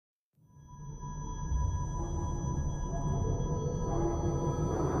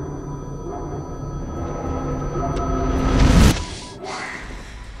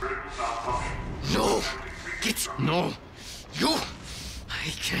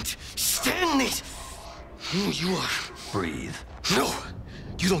can't stand it! Who you are? Breathe. No!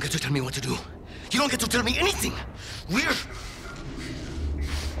 You don't get to tell me what to do. You don't get to tell me anything! We're...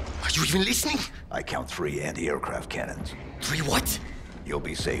 Are you even listening? I count 3 anti-aircraft cannons. 3 what? You'll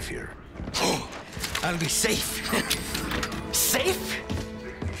be safe here. Oh, I'll be safe. Safe?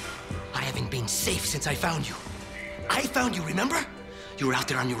 I haven't been safe since I found you. I found you, remember? You were out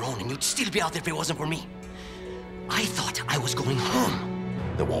there on your own, and you'd still be out there if it wasn't for me. I thought I was going home.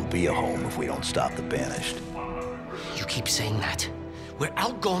 There won't be a home if we don't stop the Banished. You keep saying that. We're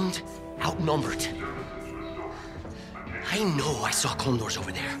outgunned, outnumbered. I know I saw condors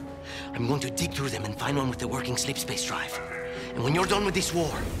over there. I'm going to dig through them and find one with the working sleep space drive. And when you're done with this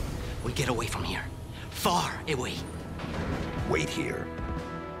war, we'll get away from here. Far away. Wait here.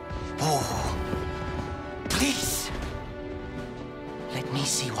 Oh, please. Let me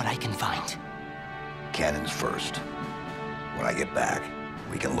see what I can find. Cannons first. When I get back,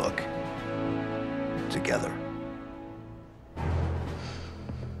 we can look. Together.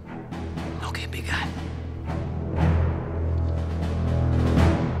 Okay, big guy.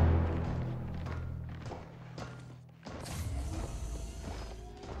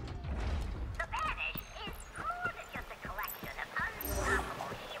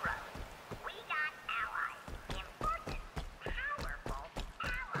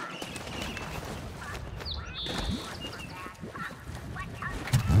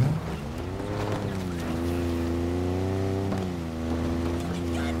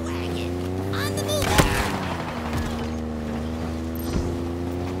 Get away! You're on the front away!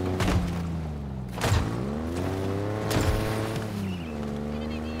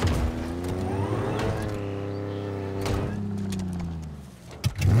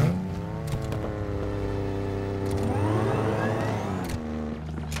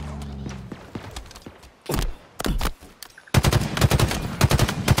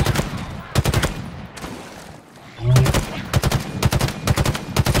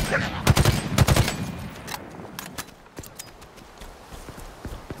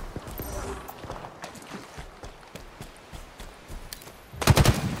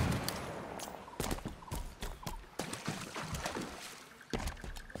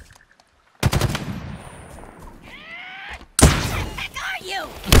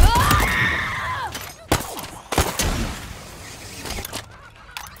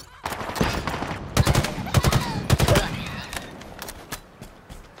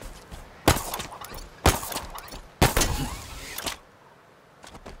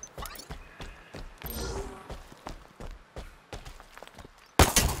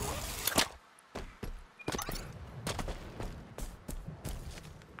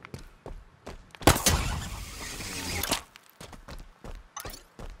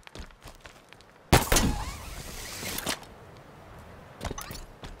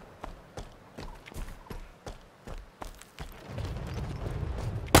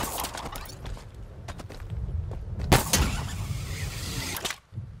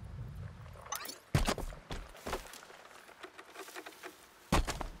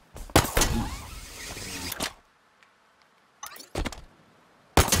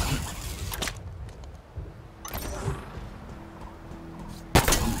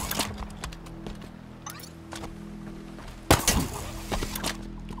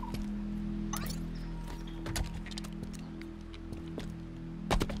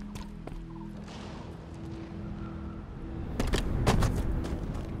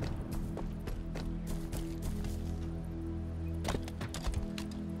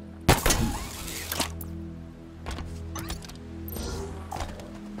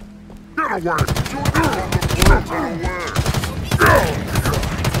 Go!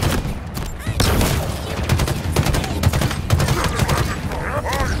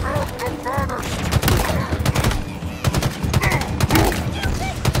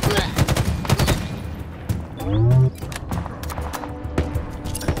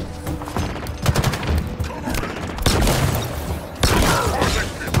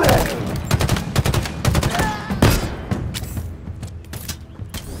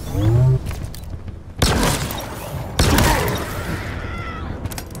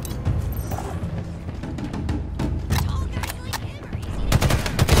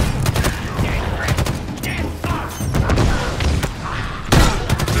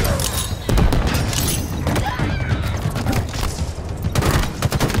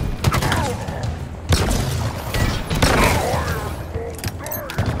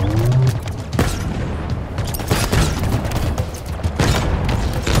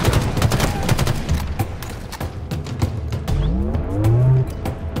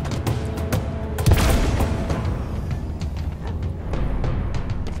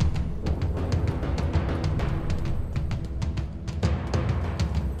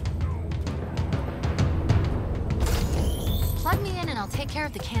 care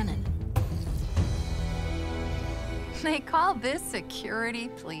of the cannon. They call this security?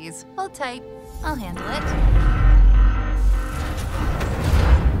 Please. Hold tight. I'll handle it.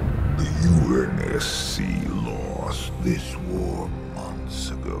 The UNSC lost this war months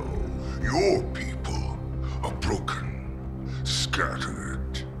ago. Your people are broken,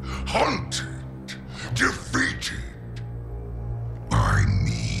 scattered, hunted, defeated by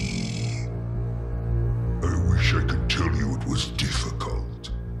me. I wish I could tell you it was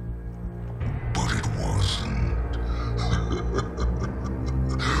difficult, but it wasn't.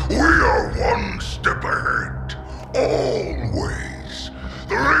 We are one step ahead, always.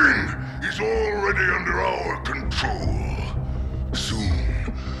 The ring is already under our control.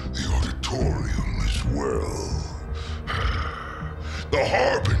 Soon, the auditorium as well. The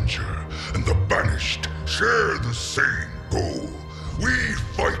Harbinger and the Banished share the same goal. We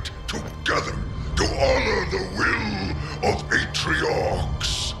fight together to honor the will of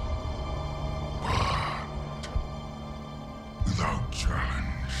Atriox. But without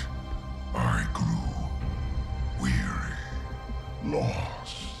challenge, I grew weary,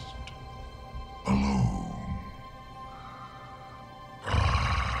 lost, alone.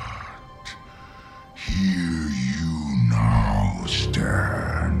 But here you now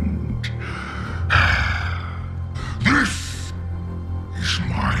stand. This is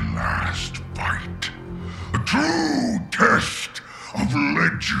my last fight. A true test of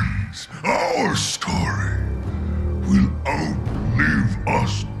legends. Our story will outlive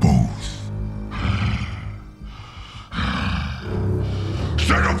us both.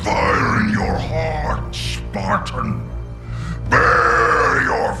 Set a fire in your heart, Spartan. Bare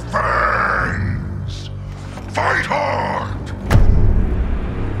your fangs. Fight hard.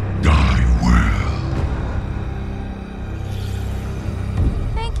 Die well.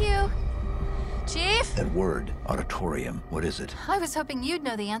 Thank you. Chief? That word, auditorium, what is it? I was hoping you'd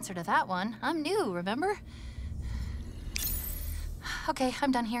know the answer to that one. I'm new, remember? Okay,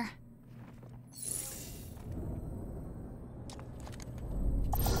 I'm done here.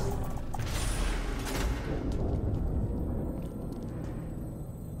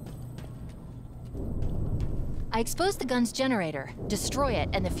 I exposed the gun's generator. Destroy it,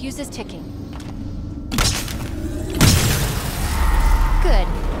 and the fuse is ticking. Good.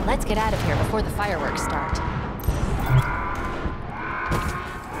 Let's get out of here before the fireworks start.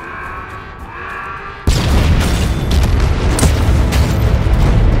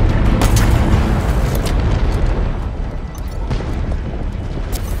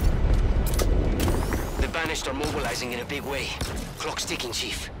 The Banished are mobilizing in a big way. Clock's ticking,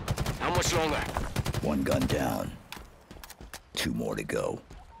 Chief. How much longer? One gun down. 2 more to go.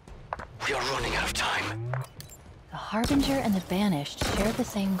 We are running out of time. The Harbinger and the Banished share the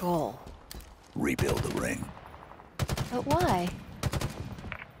same goal. Rebuild the ring. But why?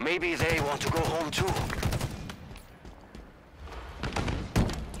 Maybe they want to go home too.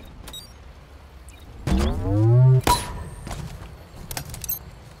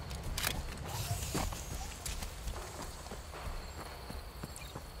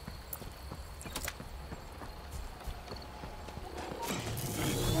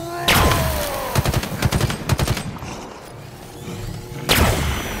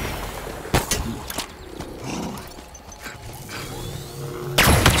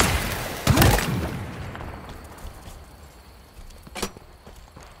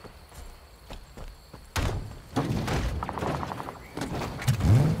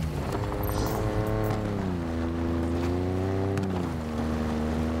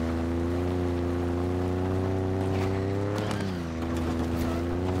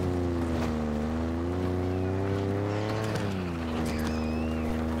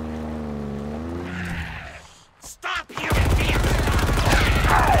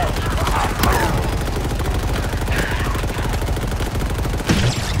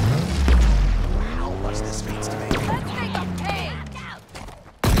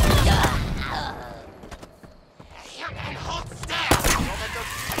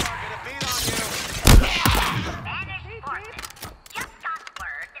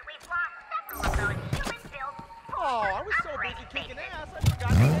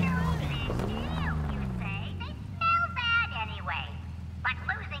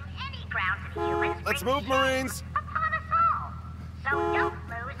 Let's move, Marines! Upon us all. So don't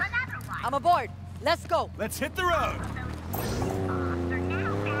lose another one. I'm aboard. Let's go. Let's hit the road!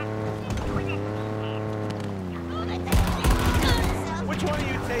 Which one of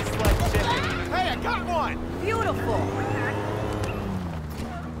you tastes like chicken? Hey, I got one! Beautiful.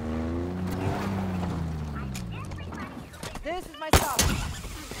 This is my stop.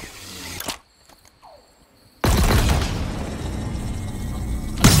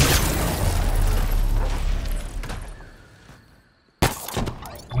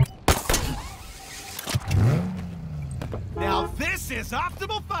 This is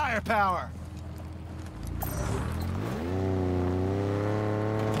optimal firepower!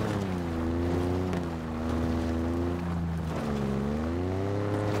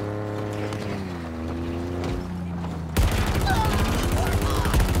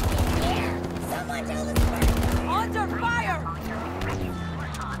 Under fire!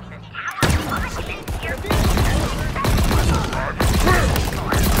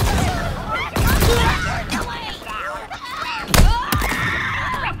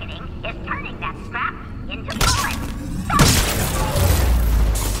 Reckoning is turning that scrap into bullets.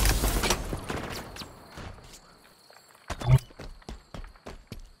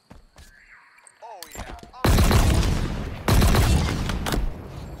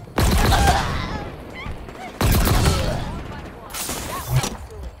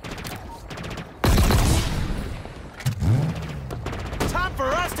 Time for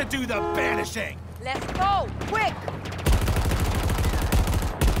us to do the banishing! Let's go! Quick!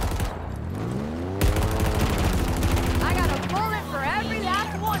 I got a bullet for every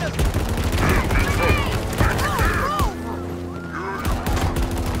last one of you!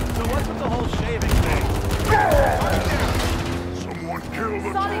 So what's with the whole shaving thing? Someone kill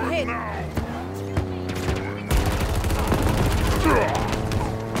the Solid bird hit.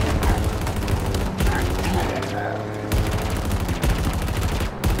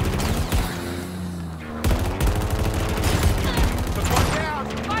 now!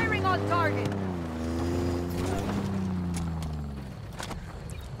 Firing on target!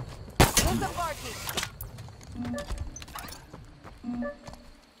 Disembarking!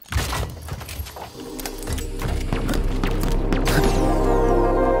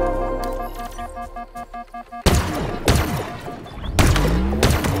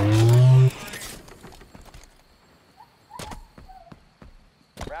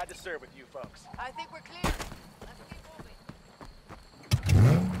 Proud to serve with you folks. I think we're clear. Let's keep moving.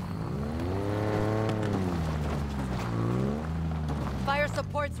 Fire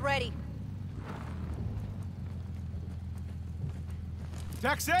support's ready.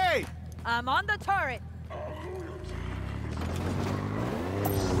 Taxi! I'm on the turret.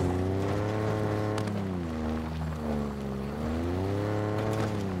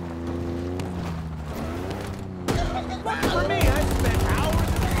 For me, I spent hours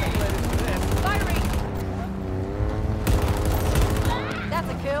in the simulators for this. Firing! That's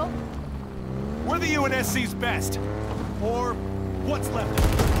a kill. We're the UNSC's best. Or what's left of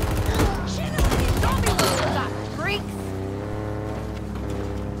it. Show me what you got, freaks!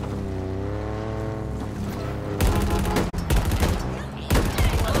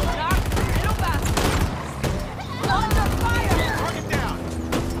 Little bastard! Under fire! Target down!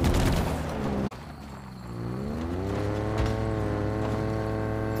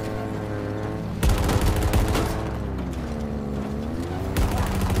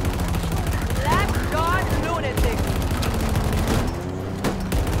 Black-jawed lunatic!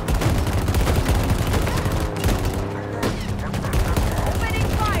 Opening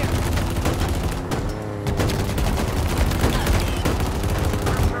fire!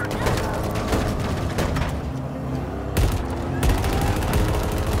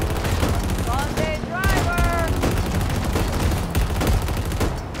 Sunday driver!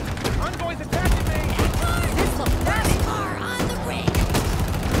 Convoy's attacking me! This looks far on the ring!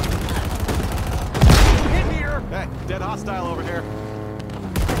 In here! Hey, dead hostile over here.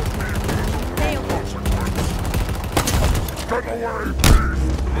 Stay alert. Get away, please!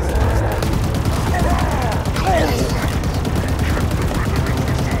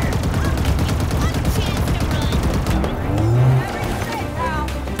 Now.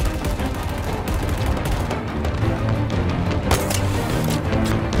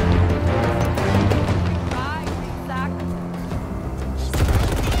 Right, exact.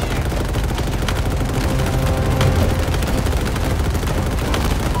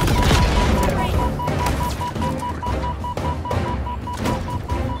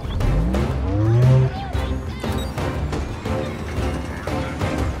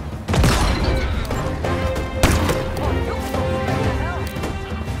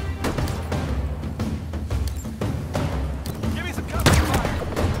 Give me some cover fire!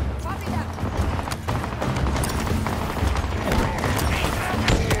 Copy that.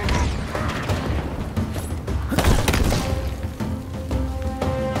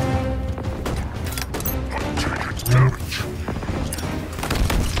 Take its damage!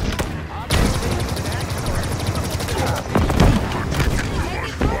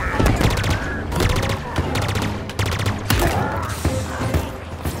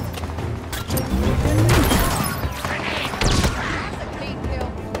 That's a clean kill.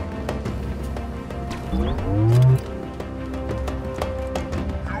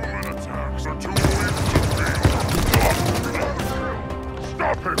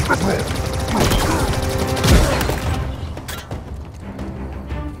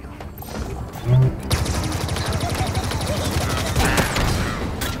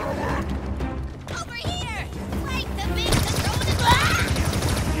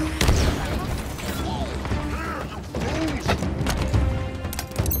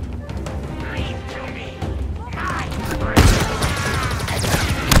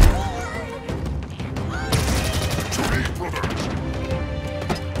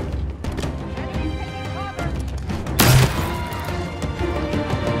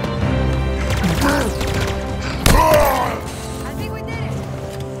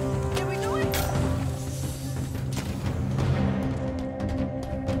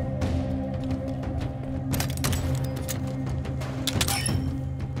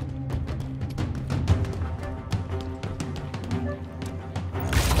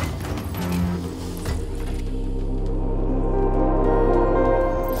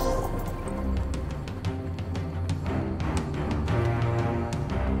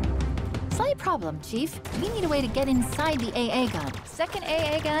 Slight problem, Chief. We need a way to get inside the AA gun. Second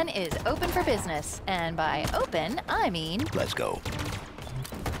AA gun is open for business. And by open, I mean... Let's go.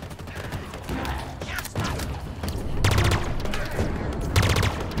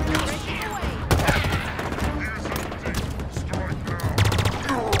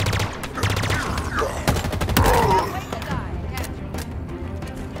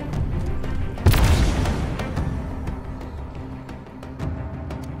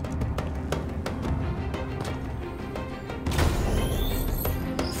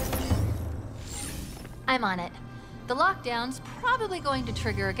 I'm on it. The lockdown's probably going to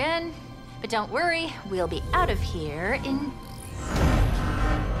trigger again, but don't worry, we'll be out of here in...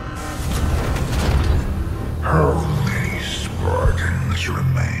 How many Spartans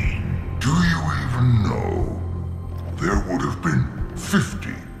remain? Do you even know? There would have been 50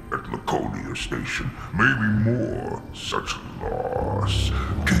 at Laconia Station, maybe more. Such loss.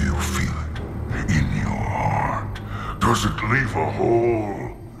 Do you feel it in your heart? Does it leave a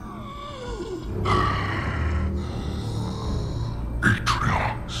hole?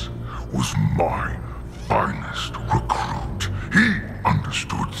 Atriox was my finest recruit. He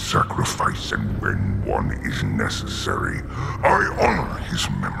understood sacrifice, and when one is necessary, I honor his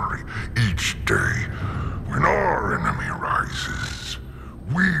memory each day. When our enemy rises,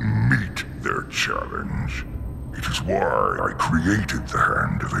 we meet their challenge. It is why I created the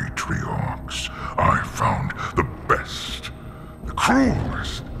Hand of Atriox. I found the best, the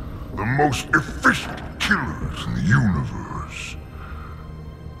cruelest, the most efficient killers in the universe,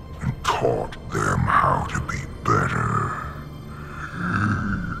 and taught them how to be better.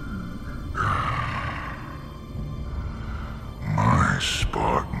 My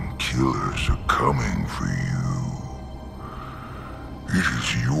Spartan Killers are coming for you. It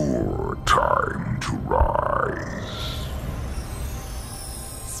is your time to rise.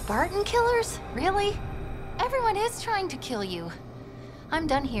 Spartan Killers? Really? Everyone is trying to kill you. I'm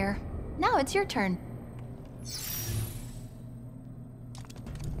done here. Now it's your turn.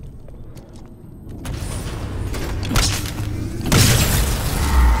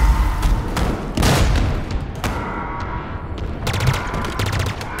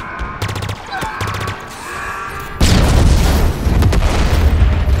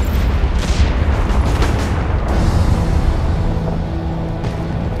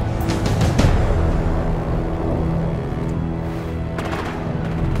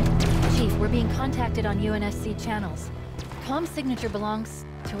 On UNSC channels. Comm signature belongs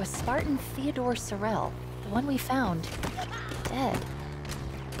to a Spartan Theodore Sorel, the one we found. Dead.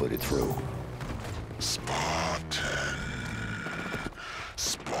 Put it through. Spartan.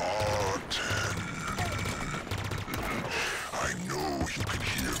 Spartan. I know you can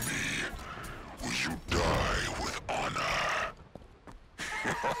hear me. Will you die with honor?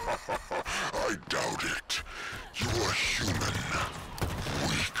 I doubt it. You are human.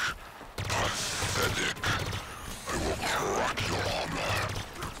 Weak. Pathetic. I will crack your armor,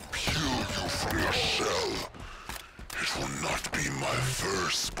 peel you from your shell. It will not be my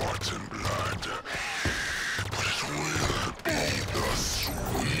first Spartan blood, but it will be the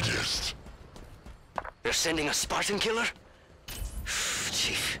sweetest. They're sending a Spartan killer?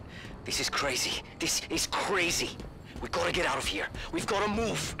 Chief, this is crazy. This is crazy. We gotta get out of here. We've gotta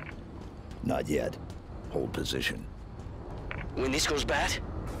move. Not yet. Hold position. When this goes bad,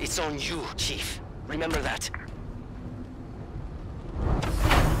 it's on you, Chief. Remember that.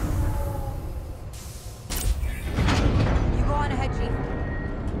 You go on ahead, Chief.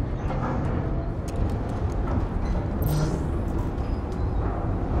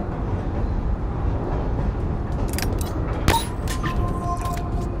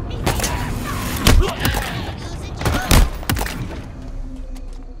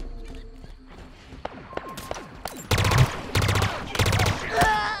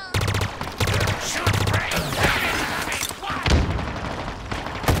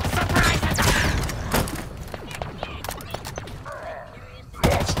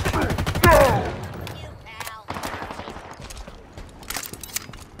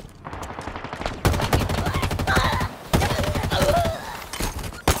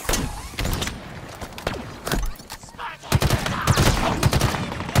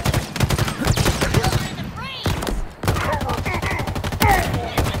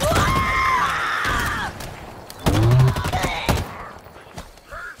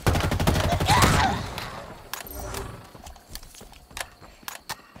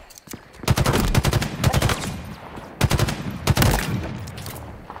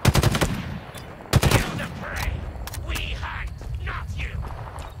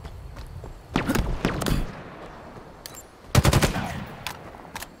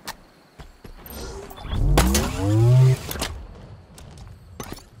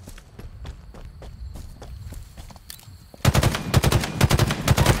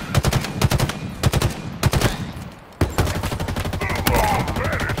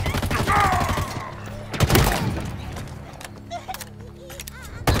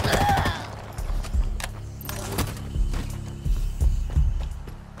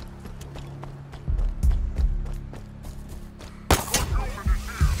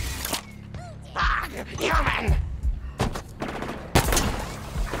 Human!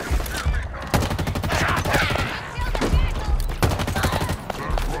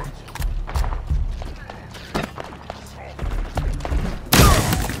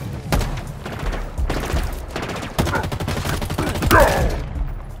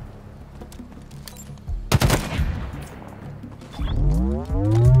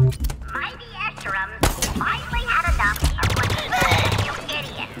 Mighty Escharum finally had enough of what he said, you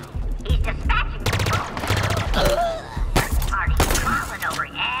idiot. He's dispatching the troops. Party's crawling over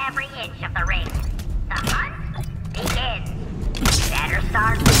every inch of the ring. The hunt begins. Better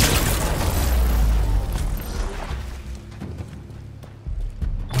start looking.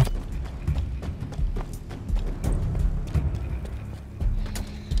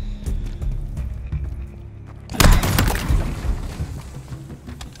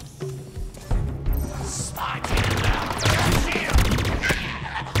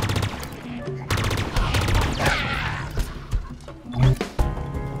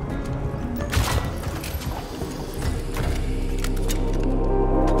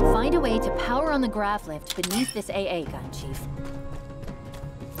 Find a way to power on the grav lift beneath this AA gun, Chief.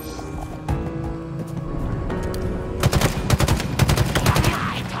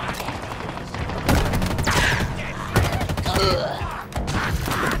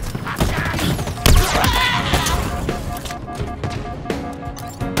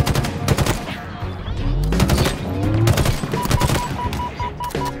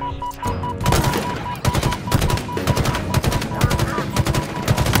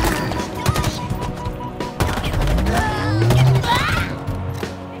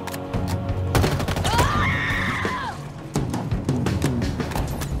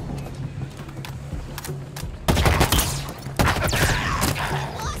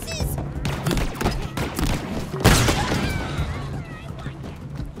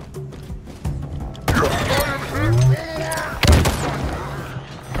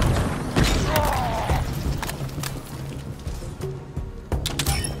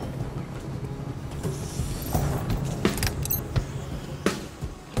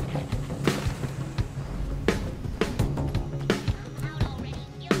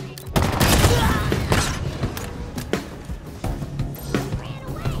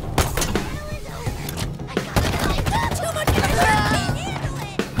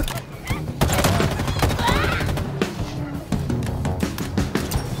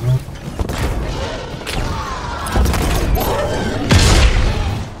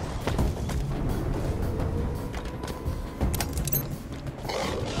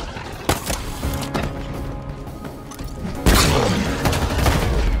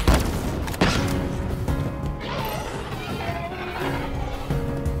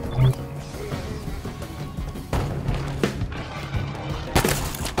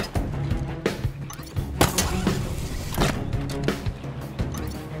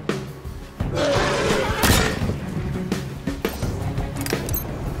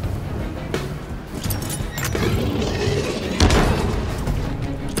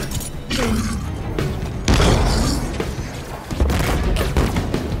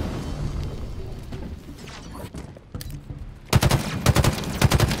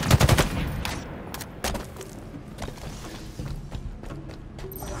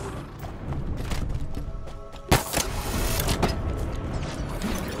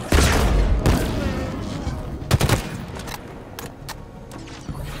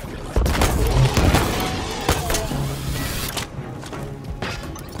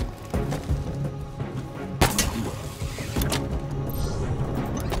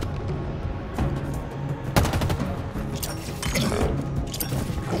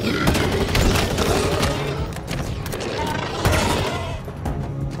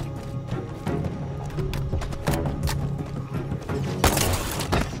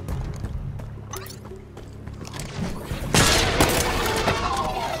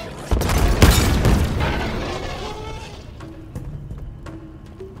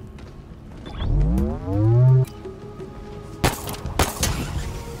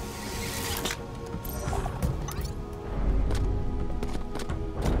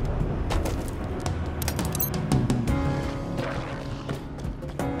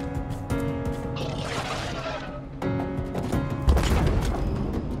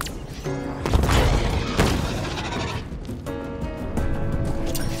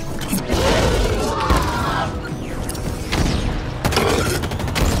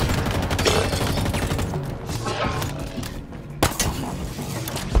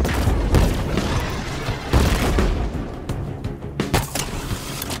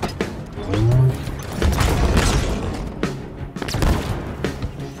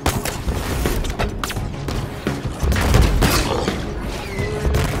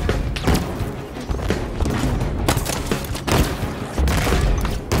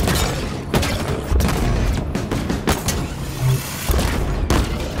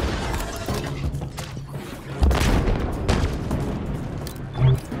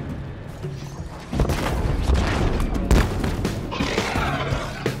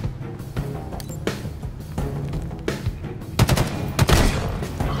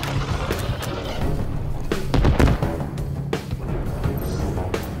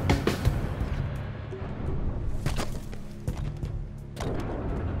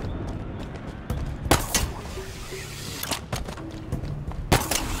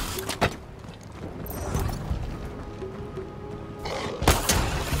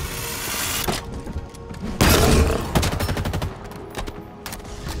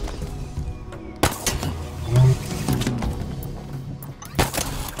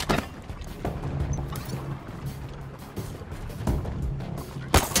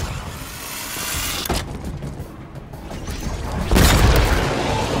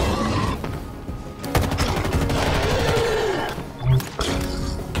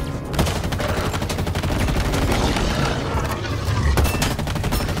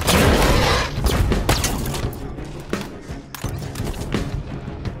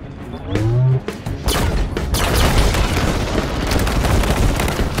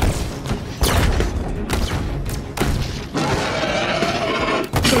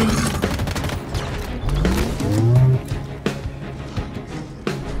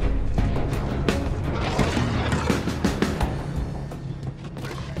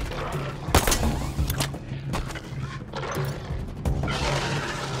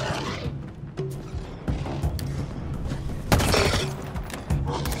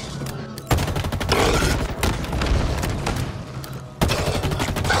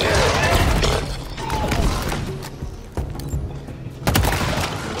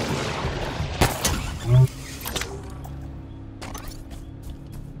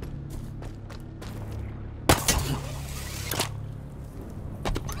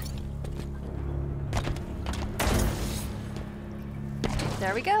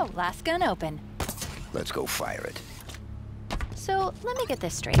 There we go. Last gun open. Let's go fire it. So, let me get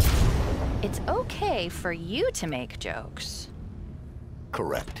this straight. It's okay for you to make jokes.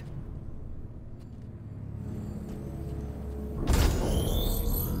 Correct.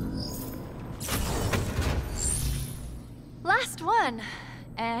 Last one.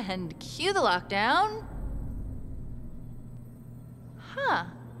 And cue the lockdown. Huh.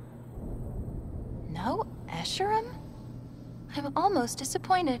 No Escharum? I'm almost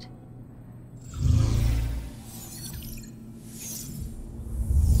disappointed.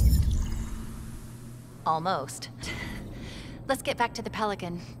 Almost. Let's get back to the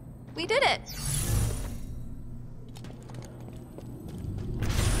Pelican. We did it!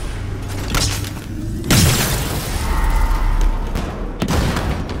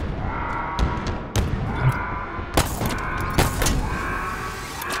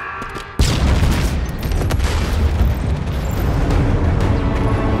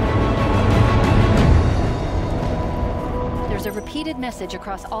 There's a repeated message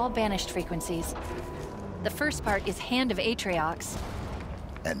across all Banished frequencies. The first part is Hand of Atriox.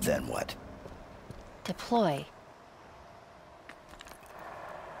 And then what? Deploy.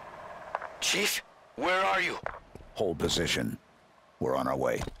 Chief, where are you? Hold position. We're on our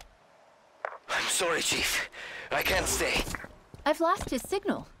way. I'm sorry, Chief. I can't stay. I've lost his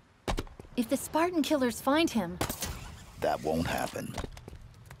signal. If the Spartan Killers find him... That won't happen.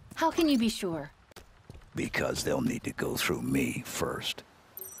 How can you be sure? Because they'll need to go through me first.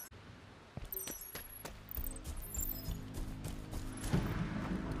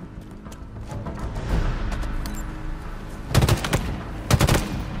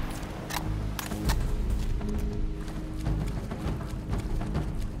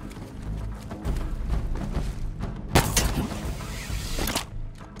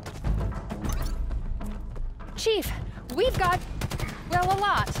 Chief, we've got... well, a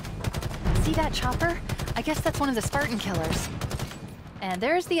lot. See that chopper? I guess that's one of the Spartan Killers. And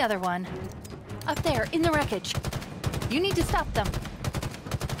there's the other one. Up there, in the wreckage. You need to stop them.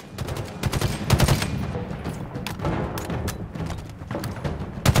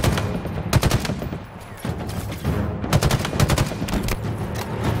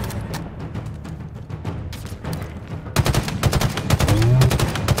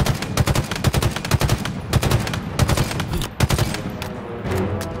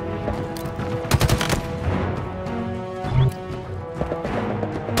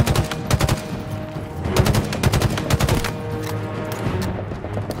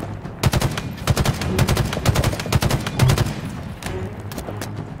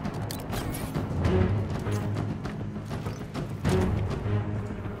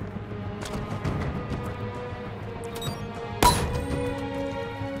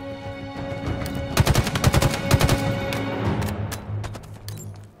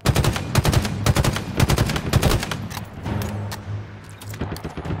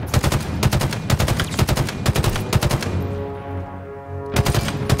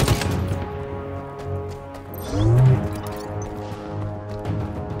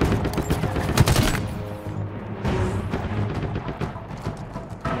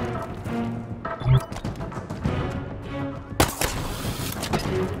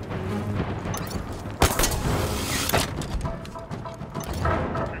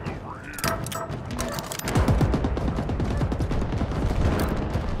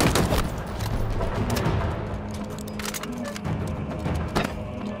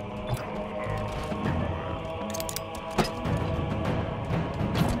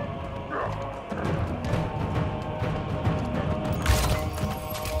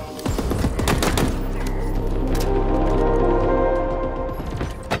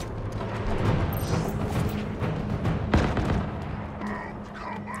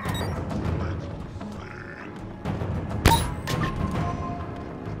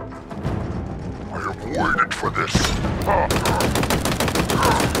 Waited for this.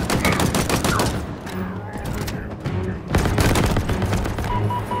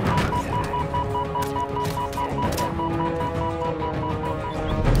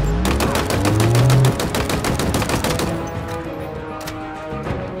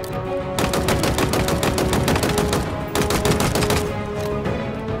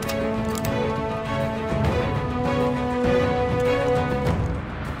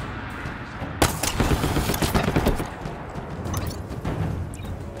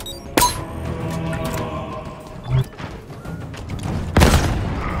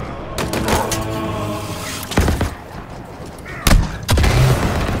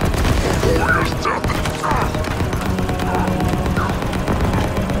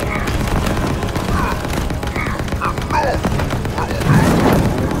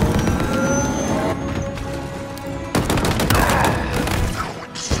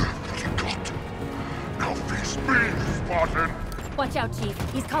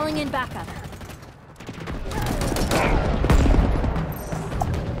 He's calling in backup.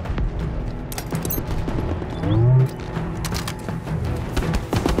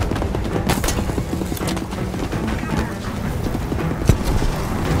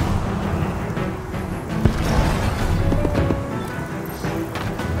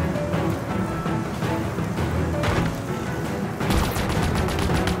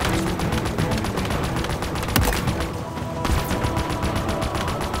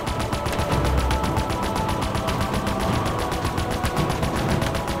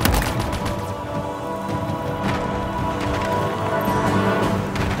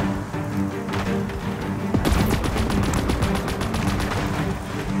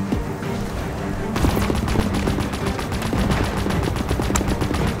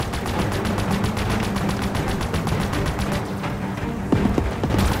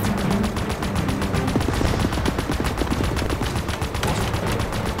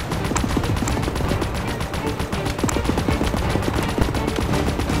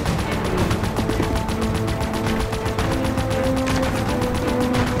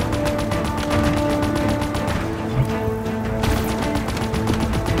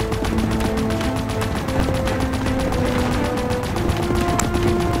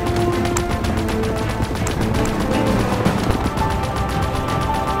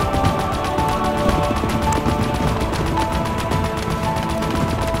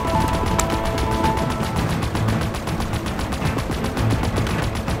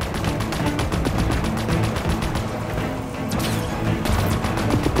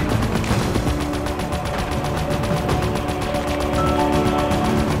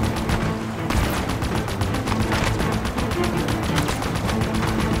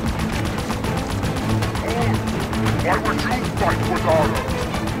 Why would you fight with honor?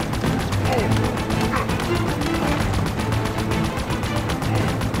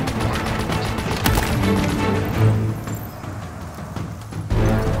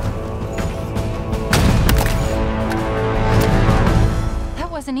 That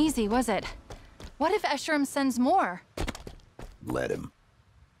wasn't easy, was it? What if Escharum sends more? Let him.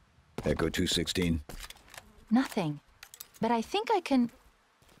 Echo 216. Nothing. But I think I can...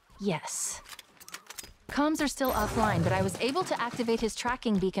 Yes. Comms are still offline, but I was able to activate his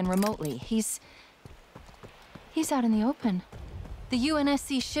tracking beacon remotely. He's out in the open. The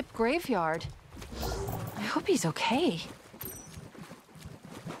UNSC ship graveyard. I hope he's okay.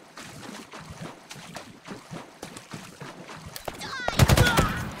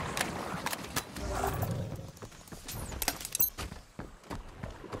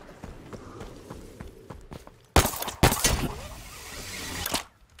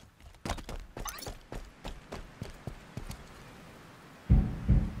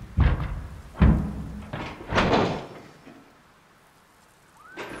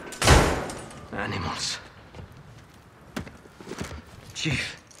 Animals.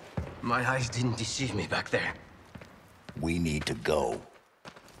 Chief, my eyes didn't deceive me back there. We need to go.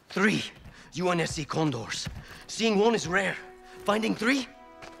 3 UNSC condors. Seeing one is rare. Finding 3?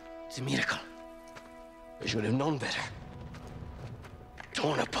 It's a miracle. I should have known better.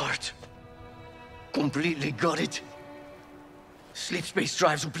 Torn apart. Completely gutted. Sleep space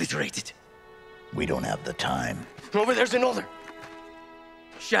drives obliterated. We don't have the time. Over there's another.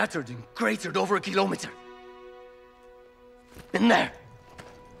 Shattered and cratered over a kilometer. And there,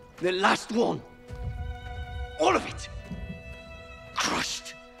 the last one. All of it.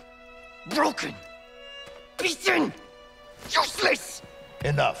 Crushed. Broken. Beaten. Useless.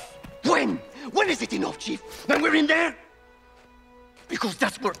 Enough. When? When is it enough, Chief? When we're in there? Because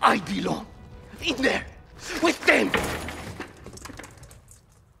that's where I belong. In there. With them.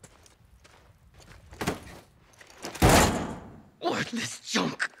 Worthless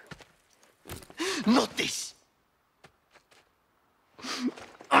junk. Not this.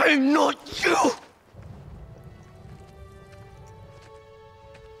 I'm not you!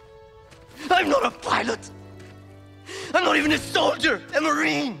 I'm not a pilot! I'm not even a soldier, a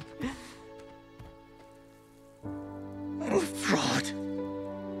marine! I'm a fraud.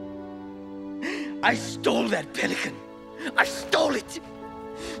 I stole that Pelican. I stole it!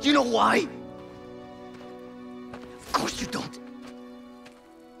 You know why? Of course you don't.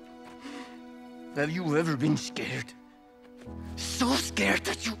 Have you ever been scared? So scared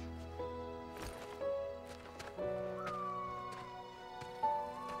that you...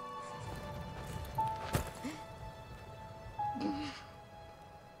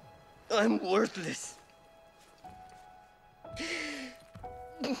 I'm worthless.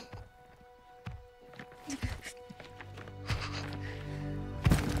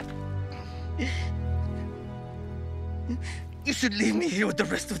 You should leave me here with the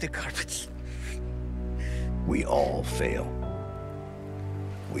rest of the carpets. We all fail.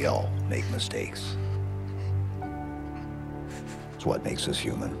 We all make mistakes. It's what makes us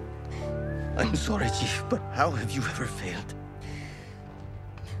human. I'm sorry, Chief, but how have you ever failed?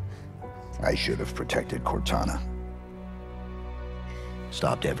 I should have protected Cortana.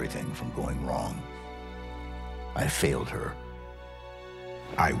 Stopped everything from going wrong. I failed her.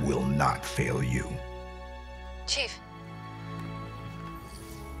 I will not fail you. Chief.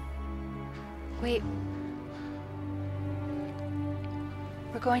 Wait.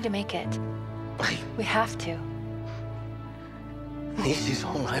 We're going to make it. We have to. This is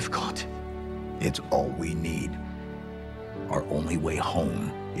all I've got. It's all we need. Our only way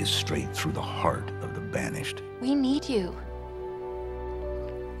home is straight through the heart of the Banished. We need you.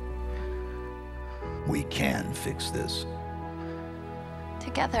 We can fix this.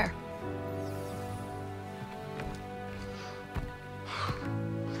 Together.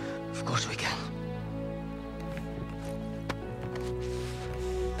 Of course we can.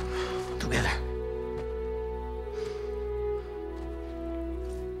 Together.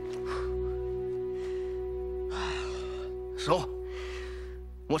 So,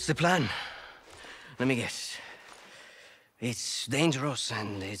 what's the plan? Let me guess. It's dangerous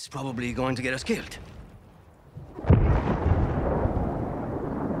and it's probably going to get us killed.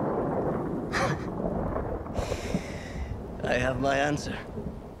 I have my answer.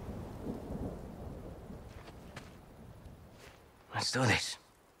 Let's do this.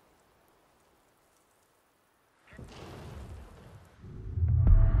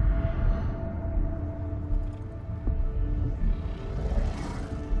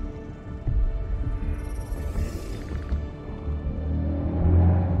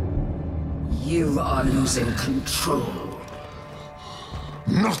 You are losing control.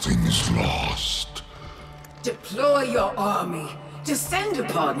 Nothing is lost. Deploy your army. Descend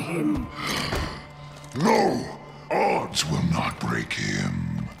upon him. No! Odds will not break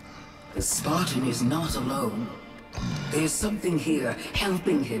him. The Spartan is not alone. There's something here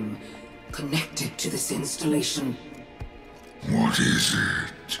helping him, connected to this installation. What is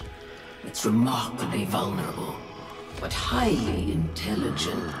it? It's remarkably vulnerable, but highly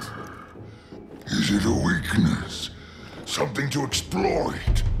intelligent. Is it a weakness? Something to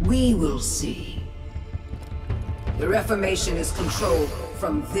exploit? We will see. The Reformation is controlled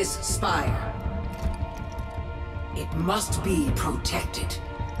from this spire. It must be protected.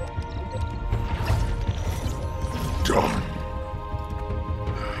 Done.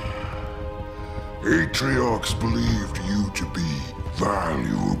 Atriox believed you to be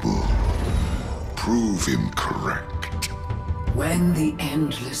valuable. Prove him correct. When the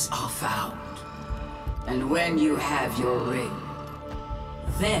Endless are found, and when you have your ring,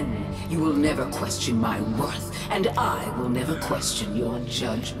 then you will never question my worth, and I will never question your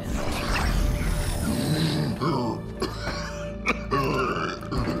judgment.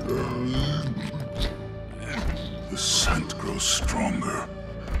 The scent grows stronger.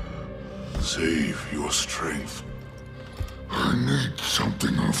 Save your strength. I need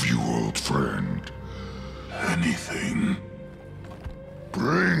something of you, old friend. Anything.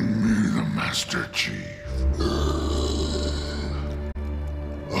 Bring me the Master Chief.